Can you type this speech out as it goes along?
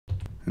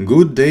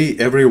Good day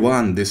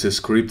everyone, this is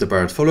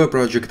CryptoPortfolio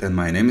project and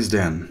my name is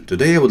Dan.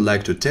 Today I would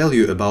like to tell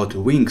you about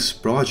WINGS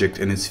project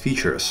and its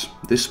features.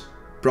 This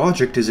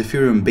project is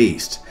Ethereum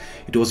based.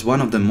 It was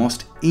one of the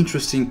most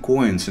interesting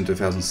coins in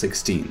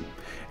 2016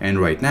 and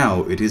right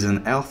now it is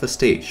in alpha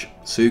stage,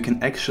 so you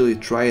can actually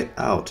try it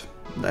out.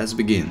 Let's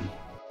begin.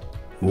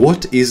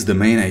 What is the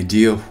main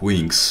idea of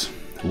WINGS?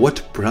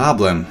 What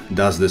problem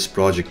does this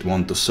project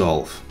want to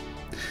solve?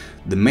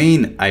 The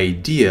main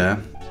idea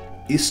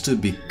is to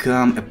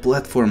become a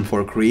platform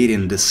for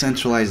creating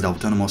decentralized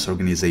autonomous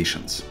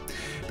organizations.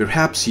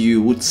 Perhaps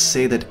you would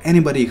say that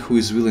anybody who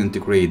is willing to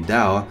create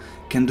DAO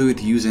can do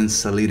it using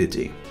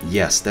Solidity.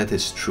 Yes, that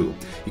is true.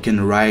 You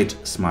can write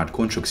smart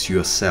contracts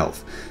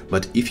yourself,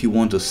 but if you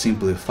want to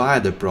simplify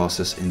the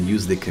process and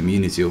use the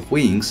community of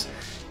WINGS,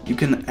 you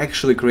can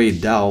actually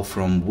create DAO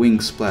from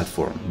WINGS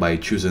platform by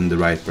choosing the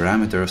right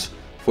parameters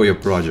for your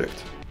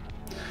project.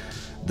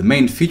 The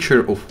main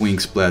feature of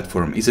WINGS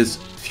platform is its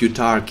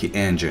Futarchy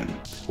engine.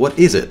 What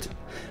is it?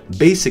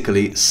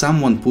 Basically,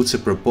 someone puts a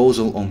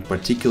proposal on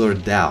particular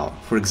DAO.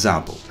 For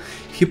example,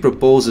 he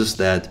proposes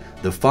that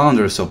the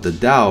founders of the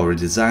DAO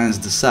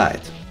redesigns the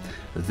site.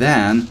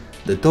 Then,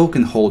 the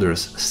token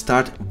holders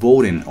start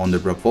voting on the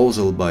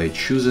proposal by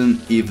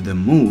choosing if the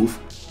move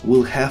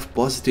will have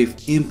positive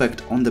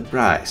impact on the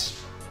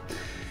price.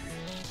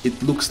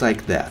 It looks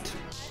like that.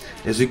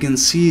 As you can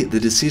see, the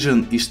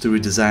decision is to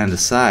redesign the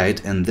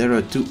site and there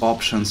are two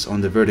options on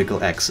the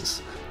vertical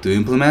axis: to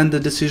implement the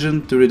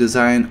decision to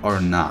redesign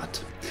or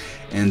not.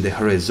 And the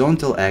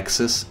horizontal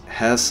axis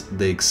has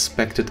the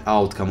expected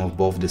outcome of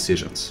both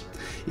decisions.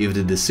 If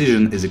the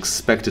decision is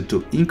expected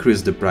to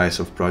increase the price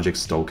of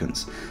project's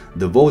tokens,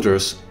 the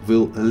voters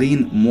will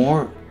lean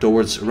more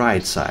towards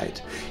right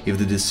side. If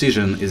the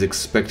decision is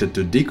expected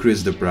to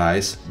decrease the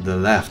price, the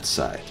left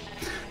side.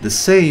 The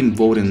same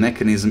voting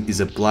mechanism is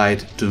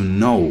applied to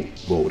no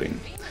voting.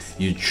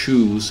 You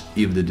choose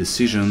if the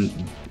decision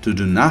to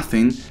do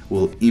nothing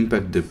will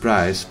impact the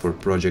price for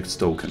project's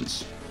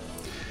tokens.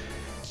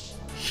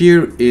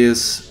 Here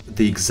is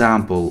the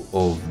example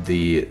of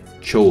the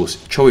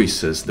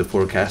choices the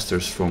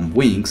forecasters from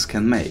WINGS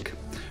can make.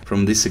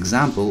 From this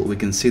example, we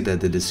can see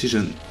that the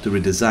decision to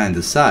redesign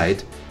the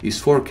site is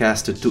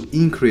forecasted to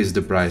increase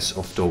the price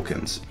of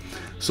tokens.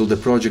 So the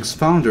project's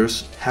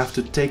founders have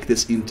to take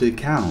this into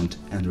account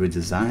and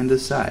redesign the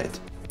site.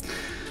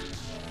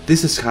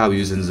 This is how,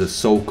 using the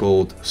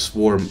so-called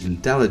swarm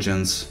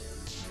intelligence,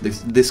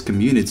 this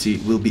community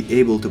will be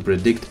able to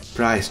predict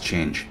price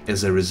change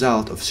as a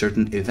result of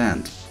certain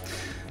event.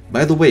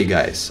 By the way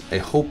guys, I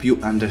hope you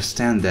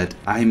understand that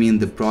I mean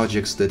the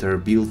projects that are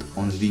built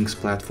on WINGS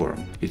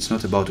platform. It's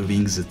not about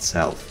WINGS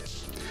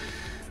itself.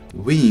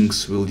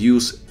 WINGS will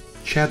use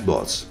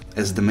chatbots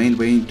as the main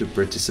way to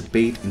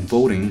participate in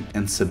voting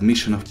and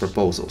submission of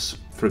proposals.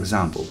 For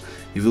example,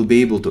 you will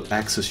be able to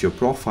access your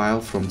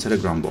profile from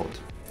Telegram bot.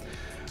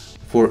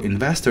 For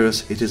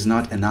investors, it is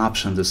not an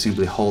option to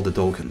simply hold the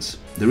tokens.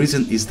 The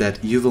reason is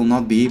that you will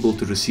not be able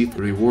to receive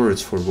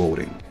rewards for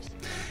voting.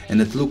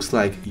 And it looks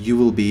like you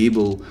will be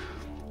able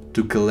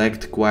to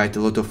collect quite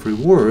a lot of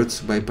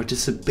rewards by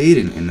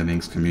participating in the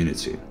WINGS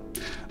community.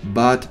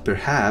 But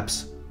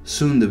perhaps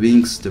soon the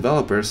WINGS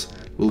developers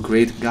will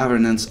create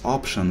governance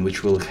option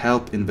which will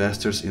help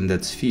investors in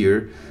that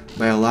sphere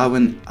by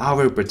allowing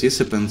our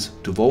participants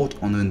to vote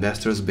on the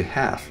investors'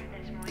 behalf.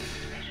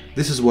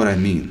 This is what I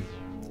mean.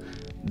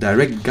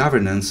 Direct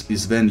governance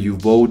is when you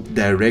vote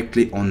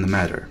directly on the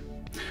matter.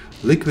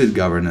 Liquid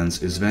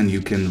governance is when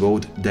you can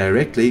vote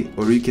directly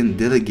or you can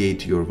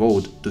delegate your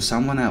vote to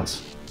someone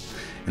else.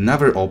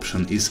 Another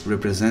option is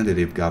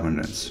representative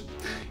governance.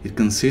 It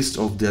consists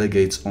of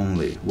delegates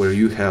only, where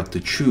you have to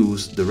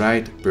choose the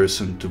right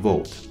person to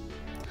vote.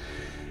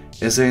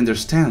 As I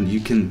understand, you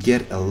can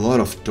get a lot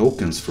of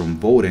tokens from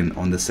voting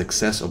on the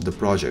success of the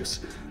projects.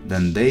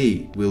 Then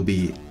they will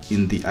be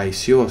in the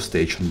ICO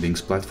stage on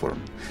WINGS platform.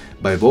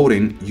 By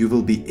voting, you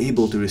will be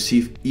able to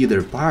receive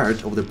either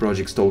part of the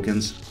project's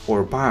tokens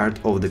or part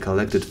of the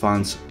collected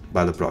funds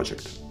by the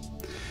project.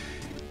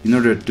 In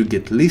order to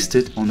get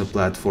listed on the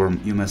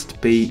platform, you must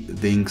pay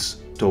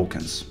WINGS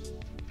tokens.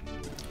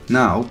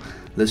 Now,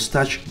 let's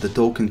touch the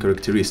token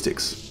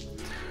characteristics.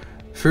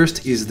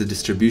 First is the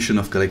distribution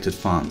of collected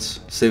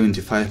funds.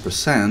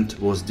 75%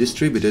 was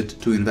distributed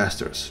to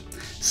investors,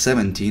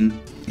 17%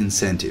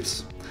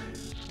 incentives,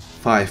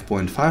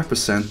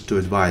 5.5% to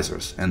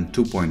advisors, and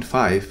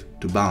 2.5%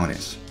 to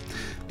bounties.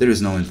 There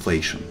is no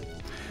inflation.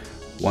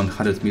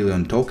 100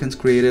 million tokens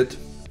created.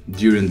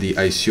 During the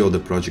ICO, the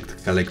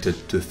project collected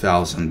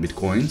 2,000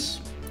 bitcoins.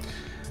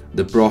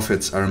 The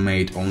profits are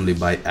made only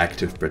by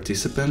active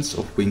participants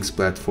of WINGS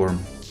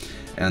platform,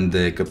 and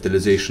the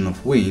capitalization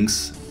of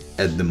WINGS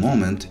at the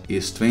moment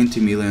is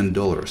 $20 million,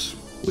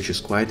 which is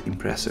quite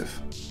impressive.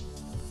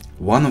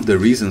 One of the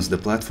reasons the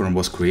platform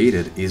was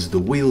created is the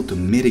will to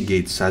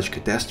mitigate such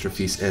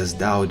catastrophes as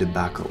DAO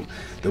debacle.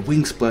 The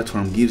WINGS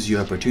platform gives you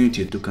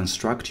opportunity to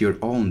construct your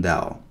own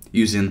DAO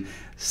using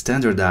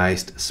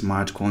standardized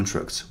smart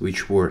contracts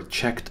which were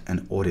checked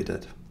and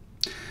audited.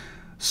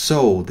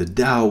 So the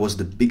DAO was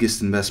the biggest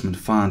investment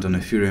fund on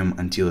Ethereum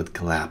until it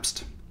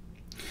collapsed.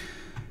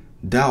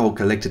 DAO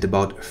collected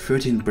about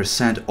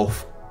 13%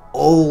 of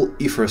all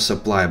Ether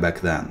supply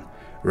back then.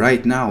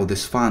 Right now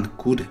this fund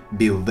could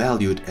be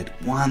valued at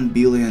 1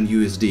 billion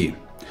USD.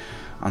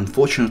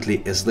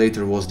 Unfortunately, as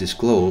later was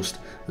disclosed,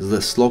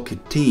 the Slocky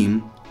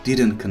team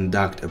didn't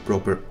conduct a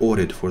proper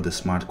audit for the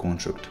smart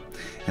contract,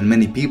 and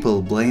many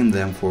people blame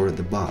them for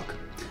the bug.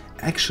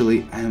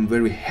 Actually, I am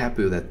very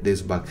happy that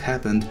this bug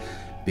happened.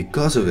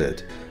 Because of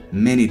it,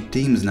 many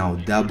teams now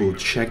double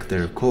check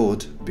their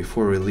code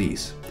before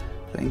release.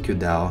 Thank you,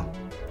 DAO.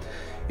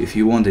 If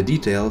you want the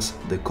details,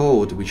 the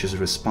code which is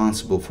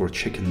responsible for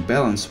checking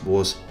balance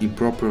was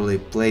improperly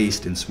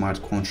placed in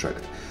smart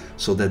contract,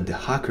 so that the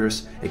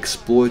hackers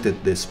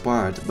exploited this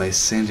part by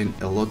sending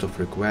a lot of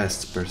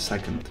requests per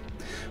second.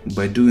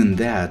 By doing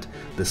that,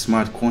 the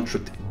smart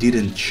contract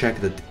didn't check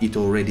that it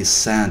already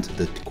sent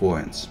the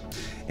coins,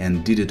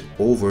 and did it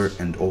over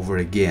and over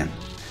again.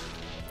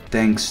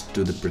 Thanks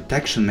to the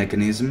protection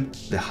mechanism,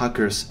 the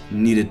hackers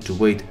needed to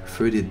wait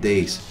 30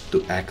 days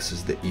to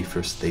access the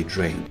ethers they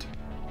drained.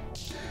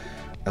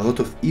 A lot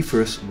of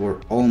ethers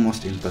were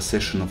almost in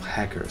possession of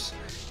hackers.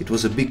 It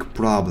was a big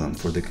problem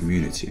for the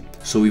community,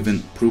 so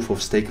even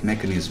proof-of-stake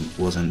mechanism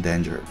was in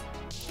danger.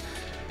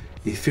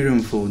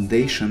 Ethereum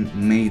Foundation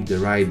made the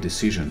right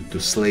decision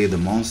to slay the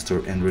monster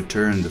and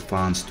return the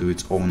funds to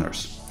its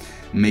owners,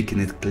 making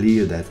it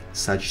clear that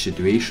such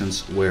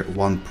situations where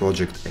one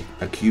project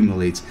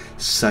accumulates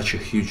such a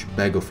huge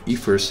bag of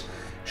ethers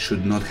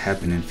should not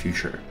happen in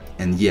future.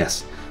 And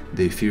yes,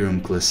 the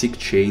Ethereum Classic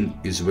chain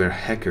is where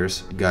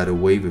hackers got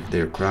away with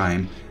their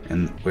crime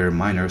and where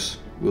miners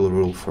will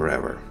rule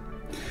forever.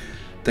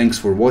 Thanks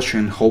for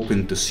watching,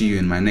 hoping to see you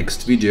in my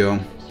next video.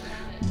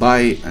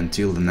 Bye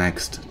until the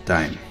next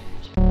time.